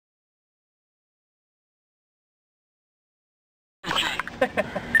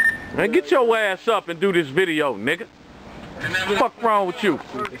Man, get your ass up and do this video, nigga. What the fuck wrong with you?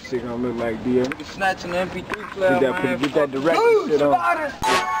 This shit gonna look like deal. Snatching the MP3 player, Get that director shit on.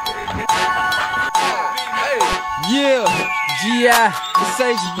 Yeah, G.I. It's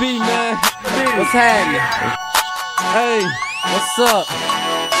HB, man. What's happening? Hey, what's up?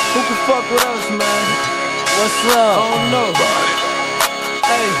 Who can fuck with us, man? What's up? I don't know.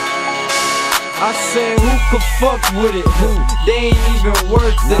 Hey, I said who could fuck with it? Who? They ain't even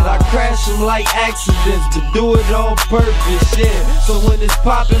worth it. I crash them like accidents, but do it on purpose, yeah. So when it's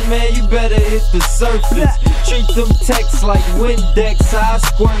poppin', man, you better hit the surface. Treat them texts like Windex, I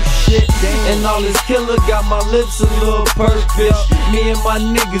squirt shit. And all this killer got my lips a little purpose. Me and my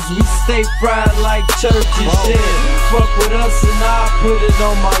niggas, we stay fried like churches, yeah. Fuck with us and I put it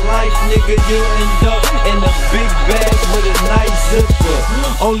on my life, nigga. You end up in a big bag with a nice zipper.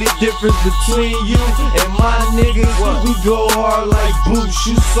 Only difference between you and my niggas, we go hard like boots,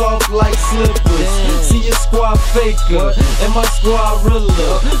 you soft like slippers. See your squad faker and my squad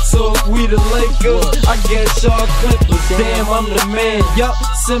realer. So if we the Lakers, I guess y'all Clippers. Damn, I'm the man, yup.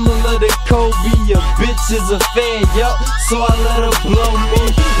 Similar to Kobe, your bitch is a fan, yup. So I let her blow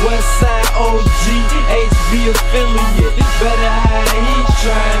me. Westside OG, HB affiliate. Better have he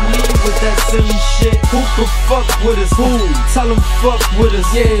trying me with that silly shit. Who could fuck with us? Who? Tell him fuck with us,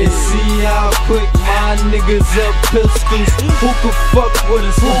 yeah. And see how quick my niggas up pistols. Who could fuck with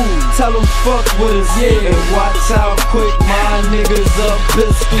us? Who? Tell him fuck with us, yeah. And watch how quick my niggas up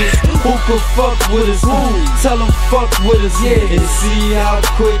pistols. Who could fuck with us? Who? Tell him fuck with us, yeah. And see how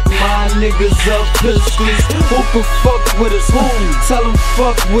quick my niggas up pistols. Who could fuck with us? Who? Tell him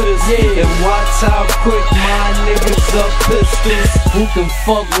fuck with us, yeah. And watch how quick my niggas up pistols. Who can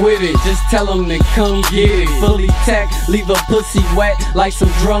fuck with it? Just tell them to come get it. Fully tacked, leave a pussy wet like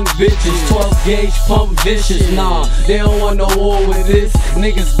some drunk bitches. 12 gauge pump vicious, nah, they don't want no war with this.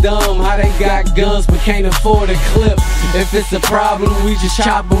 Niggas dumb, how they got guns but can't afford a clip. If it's a problem, we just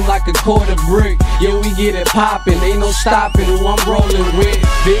chop them like a quarter brick. Yeah, we get it poppin', ain't no stopping who I'm rolling with.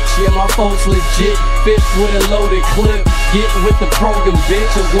 Bitch, yeah, my folks legit. Fifth with a loaded clip. Get with the program,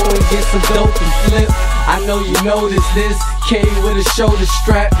 bitch, or go and get some dope and flip. I know you notice this. K with a shoulder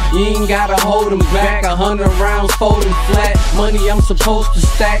strap, you ain't gotta hold them back. 100 rounds folding flat. Money I'm supposed to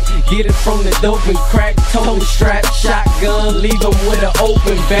stack, get it from the dope and crack. Total strap, shotgun, leave them with an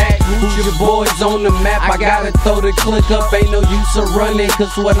open back. Who's your boys on the map? I gotta throw the click up, ain't no use of running,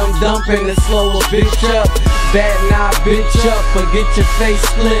 cause what I'm dumping is slow a bitch up. Bad nah, bitch up, but get your face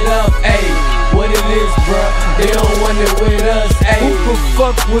split up, ayy. What it is, bruh, they don't want it with us, ayy. Who could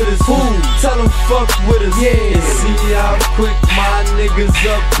fuck with us? Who? Tell them fuck with us, yeah. And see how quick my niggas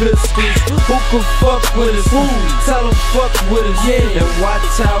up pistols. Who could fuck with us? Who? Tell them fuck with us, yeah. And watch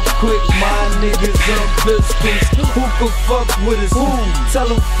how quick my niggas up pistols. Who could fuck with us? Who? Tell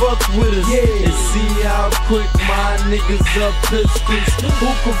them fuck with us, yeah. And see how quick my niggas up pistols.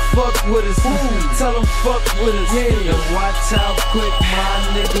 Who could fuck with us? Who? Tell them fuck with us, yeah. And watch how quick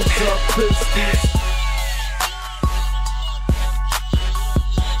my niggas up pistols.